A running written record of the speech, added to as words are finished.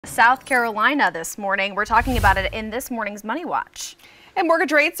South Carolina this morning. We're talking about it in this morning's Money Watch. And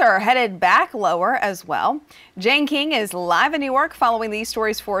mortgage rates are headed back lower as well. Jane King is live in New York following these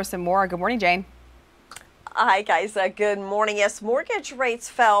stories for us and more. Good morning, Jane. Hi guys, good morning. Yes, mortgage rates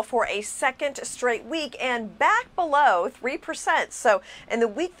fell for a second straight week and back below 3%. So in the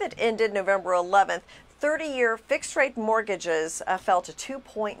week that ended November 11th, 30-year fixed-rate mortgages fell to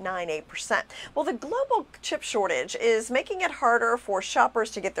 2.98%. Well, the global chip shortage is making it harder for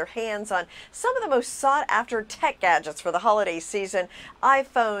shoppers to get their hands on some of the most sought-after tech gadgets for the holiday season.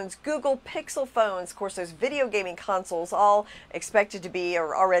 iPhones, Google Pixel phones, of course, those video gaming consoles, all expected to be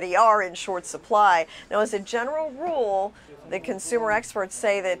or already are in short supply. Now, as a general rule, the consumer experts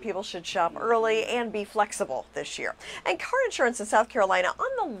say that people should shop early and be flexible this year. And car insurance in South Carolina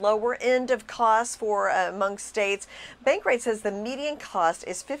on the lower end of costs for among states. Bankrate says the median cost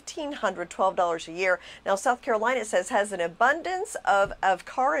is $1,512 a year. Now, South Carolina, it says, has an abundance of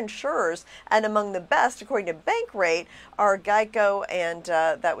car insurers, and among the best, according to Bankrate, are Geico, and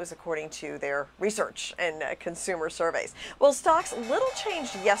that was according to their research and consumer surveys. Well, stocks, little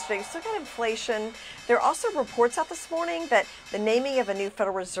changed yesterday. We still got inflation. There are also reports out this morning that the naming of a new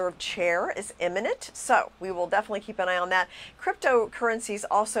Federal Reserve chair is imminent, so we will definitely keep an eye on that. Cryptocurrencies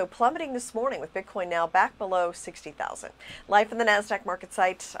also plummeting this morning, with Bitcoin now back below 60,000. Live from the NASDAQ market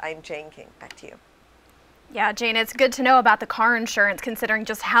site, I'm Jane King. Back to you. Yeah, Jane, it's good to know about the car insurance, considering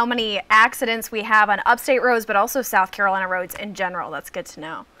just how many accidents we have on upstate roads, but also South Carolina roads in general. That's good to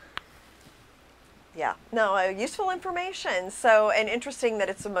know. Yeah, no, useful information. So, and interesting that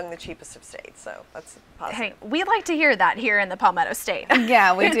it's among the cheapest of states. So that's positive. Hey, we like to hear that here in the Palmetto State.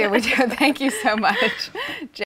 Yeah, we do. We do. Thank you so much.